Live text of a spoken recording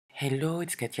Hello,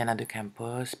 it's Katiana de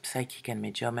Campos, psychic and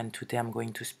medium, and today I'm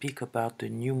going to speak about the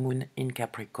new moon in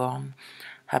Capricorn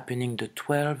happening the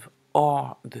 12th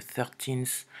or the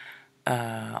 13th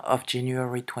of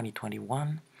January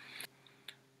 2021.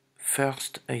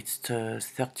 First, it's the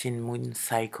 13 moon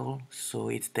cycle, so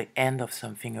it's the end of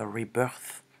something, a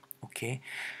rebirth. Okay,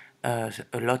 a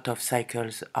lot of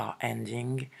cycles are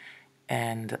ending,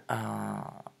 and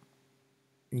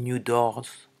new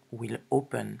doors will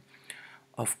open.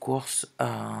 Of course,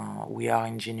 we are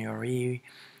in January,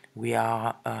 we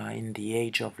are in the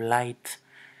age of light.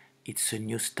 It's a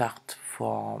new start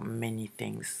for many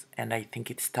things, and I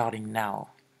think it's starting now.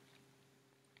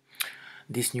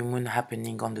 This new moon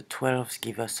happening on the 12th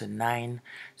gives us a 9,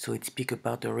 so it speaks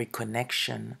about the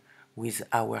reconnection with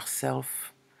ourselves,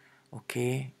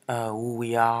 okay, who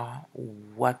we are,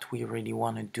 what we really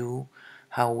want to do,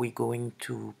 how we're going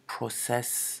to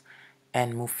process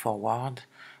and move forward,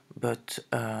 but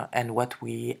and what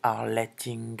we are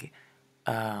letting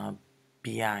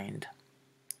behind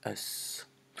us.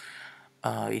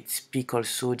 It speaks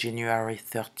also January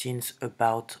 13th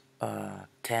about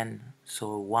 10,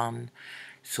 so 1,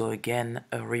 so again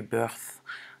a rebirth,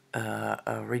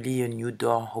 really a new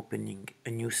door opening, a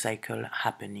new cycle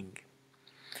happening.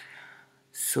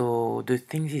 So the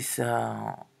thing is,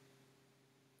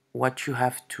 what you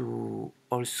have to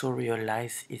also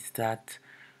realize is that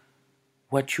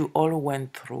what you all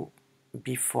went through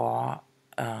before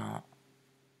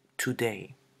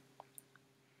today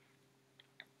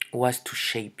was to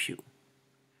shape you.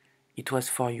 It was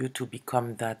for you to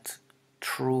become that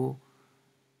true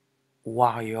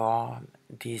warrior,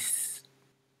 this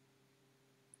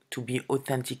to be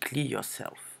authentically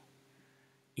yourself.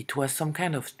 It was some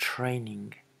kind of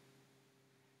training,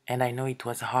 and I know it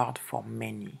was hard for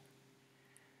many.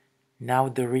 Now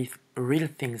the real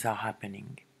things are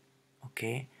happening,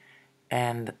 okay?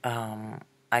 And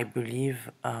I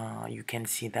believe you can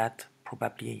see that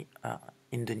probably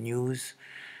in the news,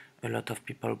 a lot of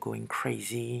people going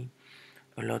crazy,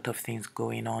 a lot of things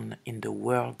going on in the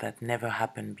world that never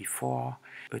happened before,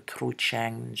 a true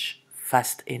change,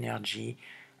 fast energy,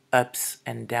 ups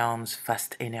and downs,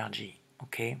 fast energy,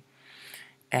 okay?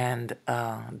 And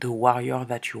the warrior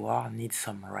that you are needs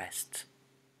some rest.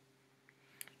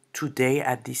 Today,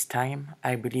 at this time,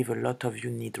 I believe a lot of you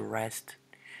need rest,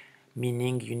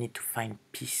 meaning you need to find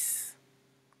peace,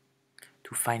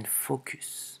 to find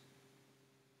focus,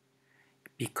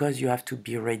 because you have to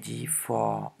be ready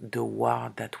for the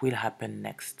war that will happen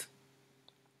next.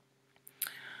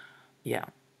 Yeah,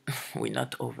 we're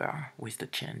not over with the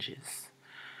changes.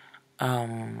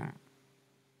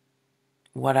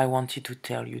 What I wanted to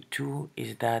tell you too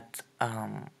is that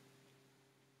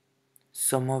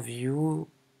some of you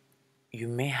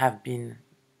may have been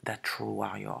that true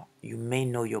warrior. You may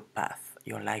know your path,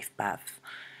 your life path,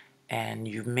 and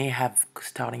you may have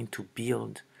starting to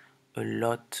build a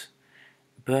lot,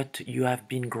 but you have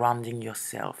been grounding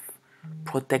yourself,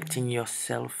 protecting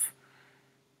yourself,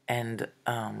 and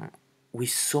with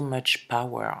so much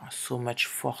power, so much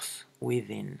force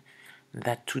within,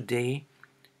 that today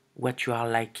what you are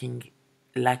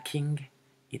lacking,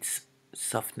 it's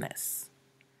softness.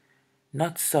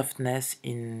 Not softness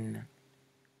in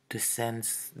the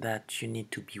sense that you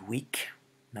need to be weak,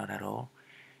 not at all.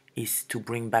 Is to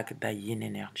bring back the yin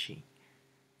energy,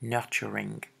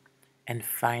 nurturing, and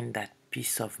find that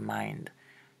peace of mind.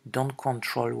 Don't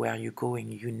control where you're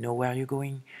going. You know where you're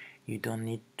going. You don't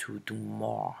need to do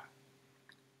more.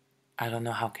 I don't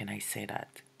know how can I say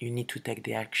that. You need to take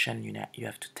the action you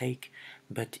have to take,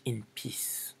 but in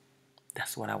peace.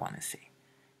 That's what I want to say.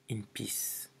 In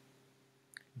peace.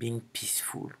 Being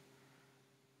peaceful.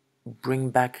 Bring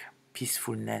back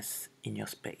peacefulness in your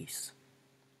space.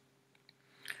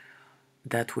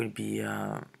 That will be,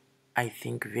 I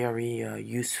think, very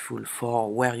useful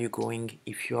for where you're going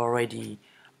if you already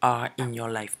are in your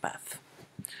life path.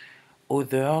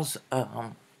 Others,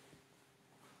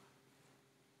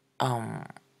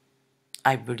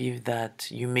 I believe that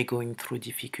you may going through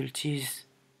difficulties.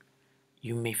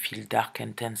 You may feel dark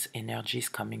and tense energies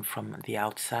coming from the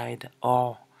outside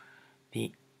or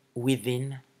the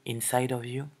within, inside of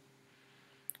you.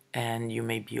 And you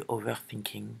may be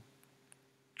overthinking,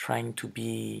 trying to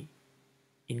be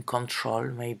in control,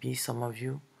 maybe some of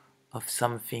you, of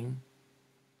something.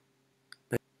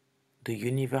 But the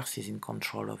universe is in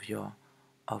control of your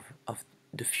of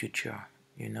the future,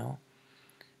 you know.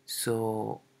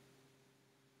 So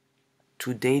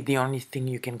today the only thing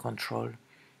you can control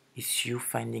is you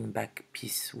finding back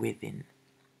peace within.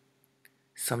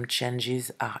 Some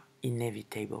changes are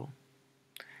inevitable,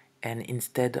 and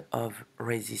instead of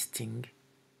resisting,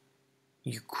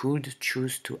 you could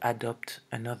choose to adopt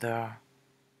another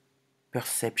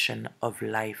perception of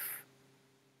life,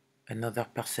 another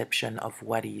perception of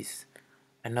what is,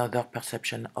 another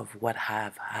perception of what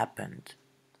have happened.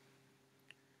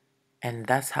 And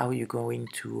that's how you're going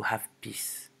to have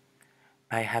peace,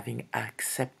 by having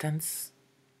acceptance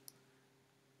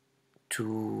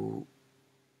to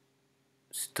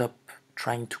stop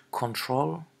trying to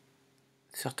control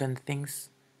certain things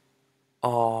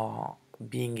or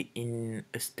being in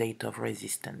a state of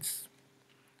resistance.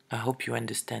 I hope you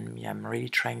understand me. I'm really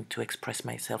trying to express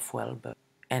myself well,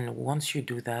 and once you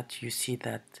do that, you see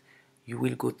that you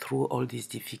will go through all these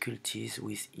difficulties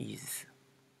with ease,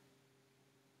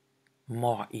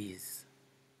 more ease.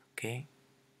 Okay.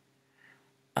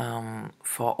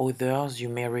 For others, you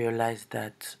may realize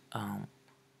that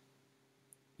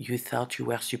you thought you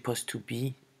were supposed to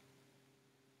be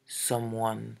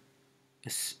someone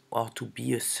or to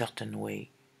be a certain way.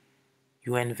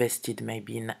 You invested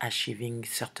maybe in achieving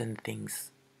certain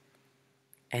things,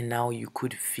 and now you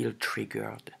could feel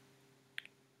triggered.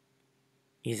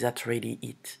 Is that really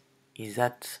it? Is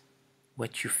that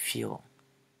what you feel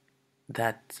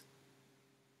that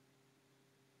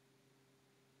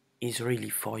is really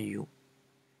for you?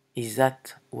 Is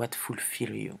that what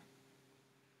fulfills you?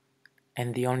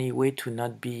 And the only way to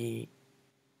not be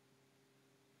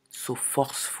so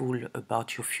forceful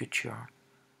about your future,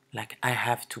 like I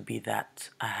have to be that,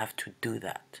 I have to do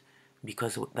that,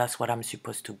 because that's what I'm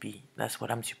supposed to be, that's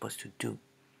what I'm supposed to do.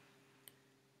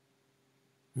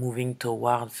 Moving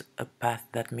towards a path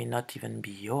that may not even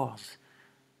be yours,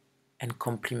 and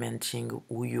complementing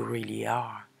who you really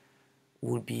are,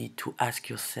 would be to ask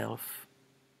yourself,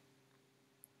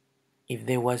 if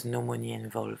there was no money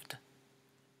involved,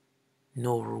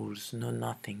 no rules, no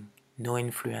nothing, no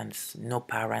influence, no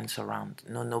parents around,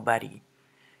 no nobody,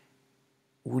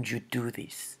 would you do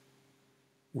this?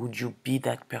 Would you be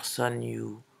that person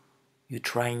you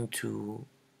trying to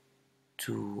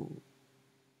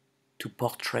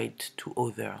portray to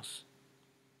others?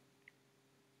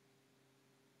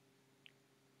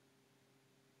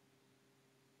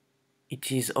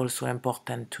 It is also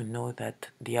important to know that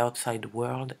the outside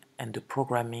world and the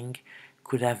programming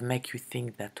could have made you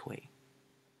think that way,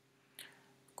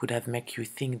 could have made you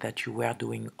think that you were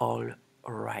doing all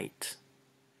right.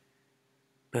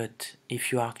 But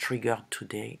if you are triggered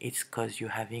today, it's because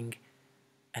you're having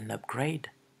an upgrade,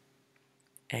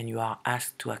 and you are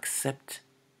asked to accept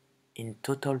in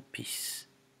total peace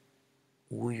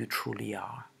who you truly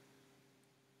are.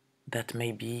 That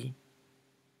maybe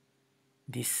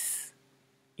this,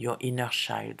 your inner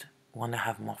child, wanna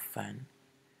have more fun,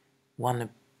 wanna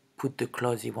put the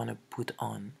clothes he wanna put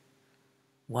on,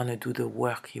 wanna do the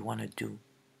work he wanna do,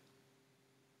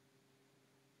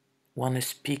 wanna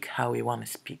speak how he wanna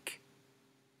speak.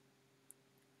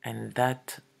 And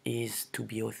that is to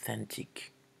be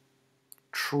authentic,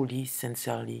 truly,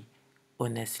 sincerely,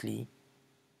 honestly,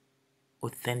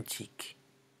 authentic,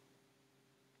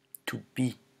 to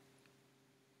be.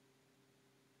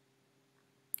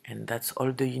 And that's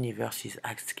all the universe is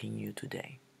asking you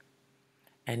today.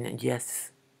 And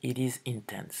yes, it is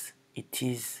intense, it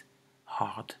is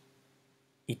hard,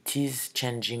 it is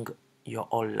changing your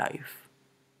whole life,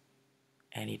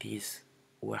 and it is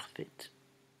worth it.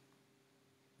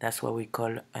 That's what we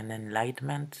call an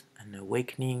enlightenment, an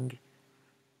awakening,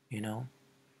 you know.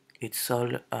 It's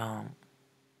all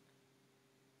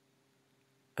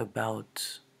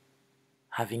about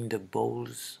having the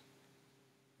balls,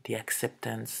 the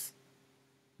acceptance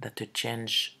that a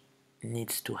change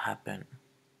needs to happen.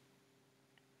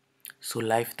 So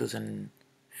life doesn't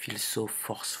feel so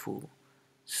forceful,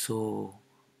 so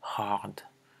hard,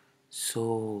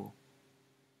 so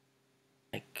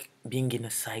like being in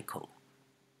a cycle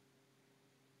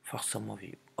for some of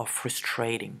you, or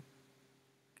frustrating.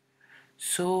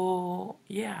 So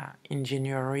yeah, in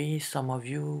January, some of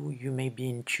you may be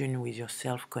in tune with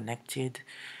yourself, connected,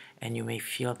 and you may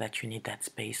feel that you need that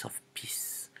space of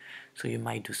peace. So you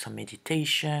might do some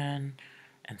meditation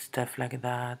and stuff like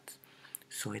that.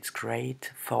 So it's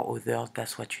great. For others,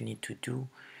 that's what you need to do.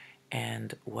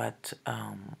 And what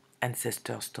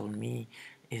ancestors told me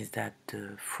is that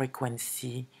the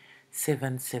frequency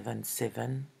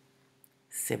 777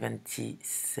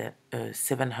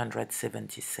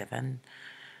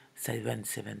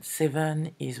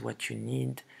 777 is what you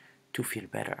need to feel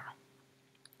better.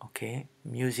 Okay,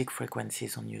 music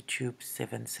frequencies on YouTube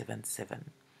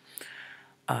 777.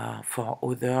 For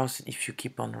others, if you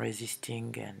keep on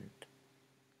resisting and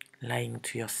lying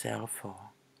to yourself,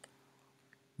 or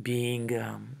being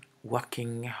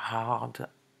working hard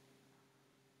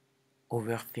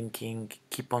overthinking,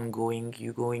 keep on going,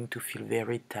 you're going to feel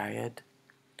very tired.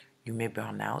 You may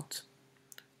burn out.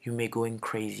 You may go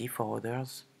crazy for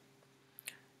others.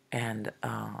 And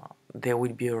there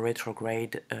will be a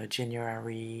retrograde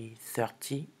January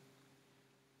 30,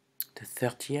 the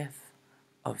 30th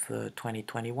of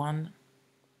 2021.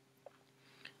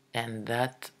 And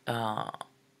that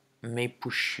may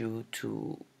push you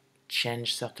to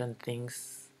change certain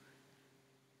things.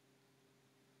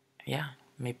 Yeah,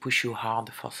 may push you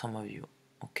hard for some of you.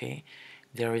 Okay,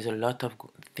 there is a lot of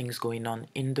things going on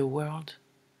in the world,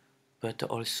 but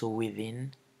also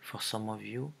within for some of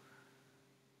you.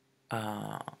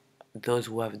 Those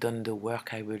who have done the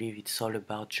work, I believe it's all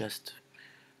about just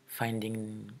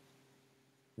finding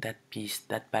that peace,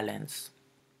 that balance.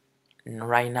 And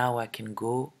right now I can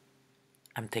go,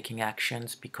 I'm taking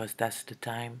actions because that's the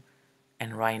time,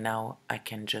 and right now I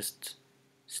can just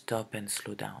stop and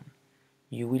slow down.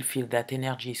 You will feel that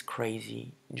energy is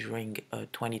crazy during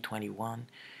 2021.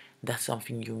 That's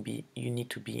something you need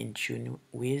to be in tune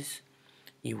with.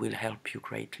 It will help you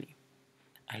greatly.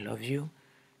 I love you,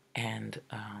 and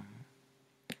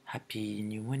happy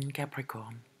new moon in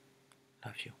Capricorn.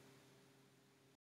 Love you.